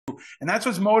And that's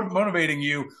what's motivating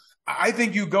you. I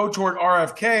think you go toward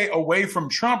RFK away from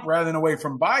Trump rather than away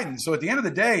from Biden. So at the end of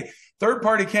the day,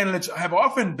 third-party candidates have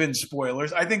often been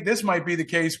spoilers. I think this might be the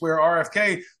case where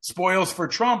RFK spoils for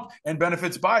Trump and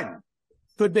benefits Biden.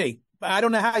 Could be. I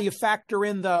don't know how you factor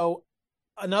in, though,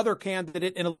 another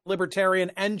candidate in a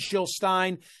libertarian and Jill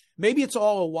Stein. Maybe it's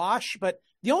all a wash, but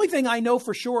the only thing I know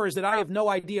for sure is that I have no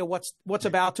idea what's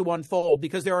about to unfold,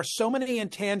 because there are so many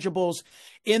intangibles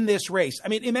in this race. I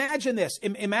mean, imagine this.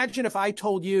 Imagine if I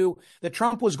told you that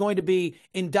Trump was going to be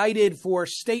indicted for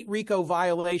state RICO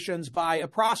violations by a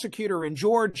prosecutor in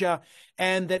Georgia,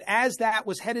 and that as that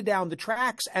was headed down the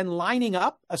tracks and lining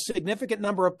up a significant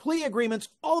number of plea agreements,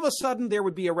 all of a sudden there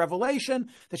would be a revelation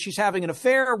that she's having an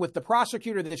affair with the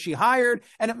prosecutor that she hired,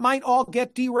 and it might all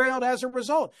get derailed as a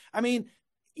result. I mean,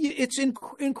 it's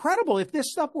incredible. If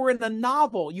this stuff were in a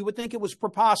novel, you would think it was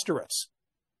preposterous.